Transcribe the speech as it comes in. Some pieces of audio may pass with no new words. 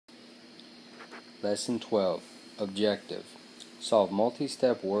Lesson 12. Objective. Solve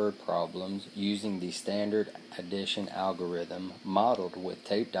multi-step word problems using the standard addition algorithm modeled with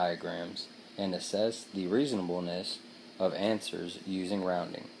tape diagrams and assess the reasonableness of answers using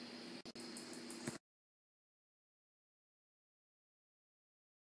rounding.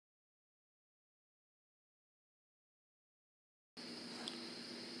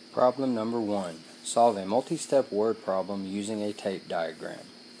 Problem number 1. Solve a multi-step word problem using a tape diagram.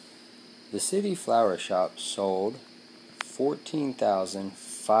 The city flower shop sold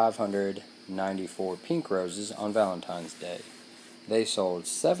 14,594 pink roses on Valentine's Day. They sold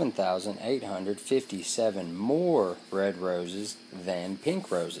 7,857 more red roses than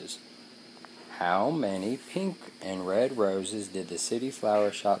pink roses. How many pink and red roses did the city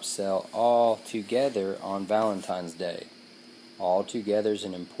flower shop sell all together on Valentine's Day? All together is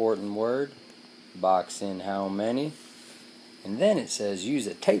an important word. Box in how many. And then it says use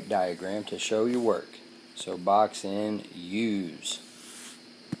a tape diagram to show your work. So box in use.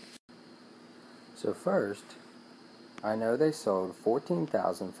 So first, I know they sold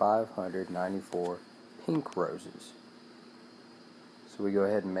 14,594 pink roses. So we go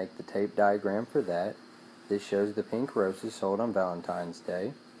ahead and make the tape diagram for that. This shows the pink roses sold on Valentine's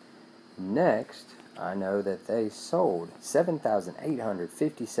Day. Next, I know that they sold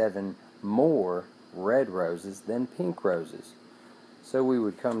 7,857 more red roses than pink roses. So we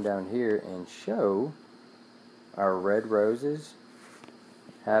would come down here and show our red roses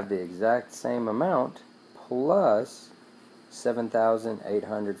have the exact same amount plus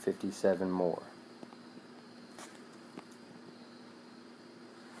 7,857 more.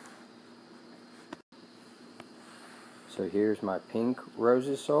 So here's my pink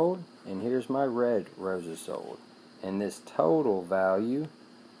roses sold, and here's my red roses sold. And this total value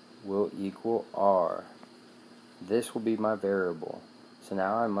will equal R. This will be my variable. So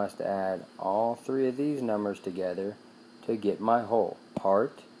now I must add all three of these numbers together to get my whole.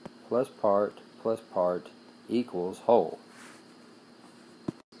 Part plus part plus part equals whole.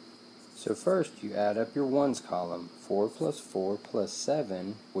 So first you add up your ones column. 4 plus 4 plus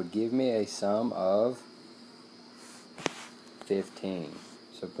 7 would give me a sum of 15.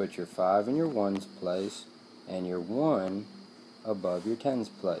 So put your 5 in your ones place and your 1 above your tens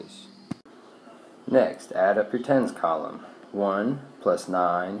place. Next, add up your tens column. 1 plus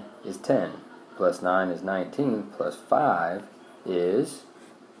 9 is 10. Plus 9 is 19. Plus 5 is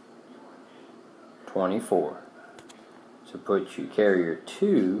 24. So carry your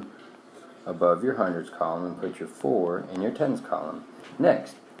 2 above your hundreds column and put your 4 in your tens column.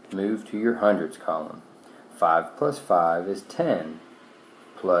 Next, move to your hundreds column. 5 plus 5 is 10.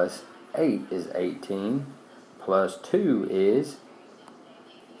 Plus 8 is 18. Plus 2 is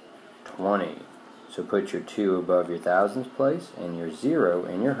 20. So put your 2 above your thousands place and your 0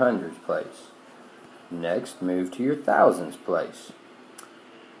 in your hundreds place. Next, move to your thousands place.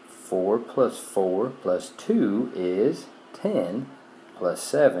 4 plus 4 plus 2 is 10. Plus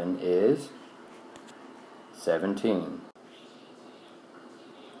 7 is 17.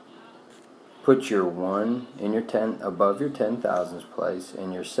 Put your 1 in your 10 above your 10,000s place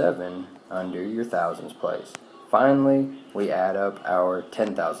and your 7 under your thousands place. Finally, we add up our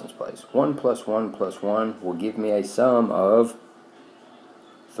 10,000s place. 1 plus 1 plus 1 will give me a sum of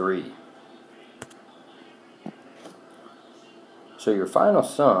 3. So your final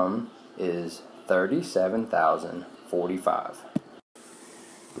sum is 37,045.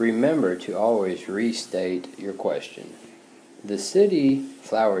 Remember to always restate your question. The city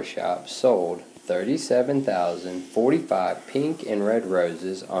flower shop sold 37,045 pink and red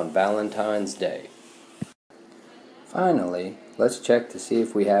roses on Valentine's Day. Finally, let's check to see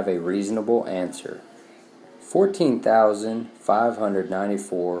if we have a reasonable answer.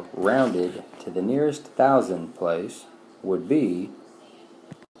 14,594 rounded to the nearest thousand place would be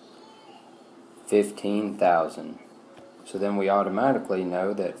 15,000. So then we automatically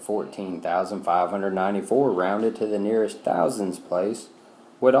know that 14,594 rounded to the nearest thousands place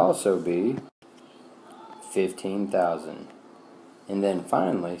would also be 15,000. And then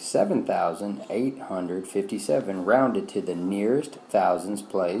finally, 7,857 rounded to the nearest thousands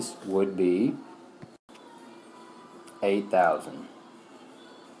place would be 8,000.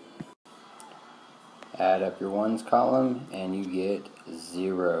 Add up your ones column and you get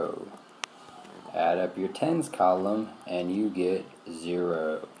 0. Add up your tens column and you get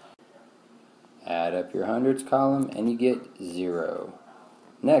 0. Add up your hundreds column and you get 0.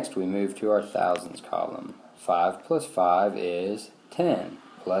 Next we move to our thousands column. 5 plus 5 is 10.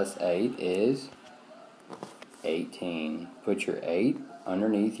 Plus 8 is 18. Put your 8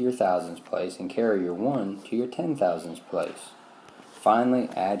 underneath your thousands place and carry your 1 to your 10,000s place. Finally,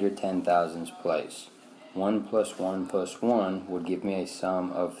 add your 10,000s place. 1 plus 1 plus 1 would give me a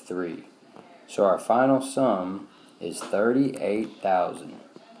sum of 3. So our final sum is 38,000.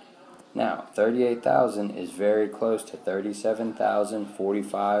 Now, 38,000 is very close to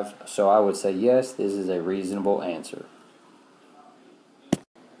 37,045, so I would say yes, this is a reasonable answer.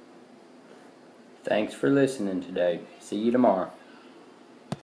 Thanks for listening today. See you tomorrow.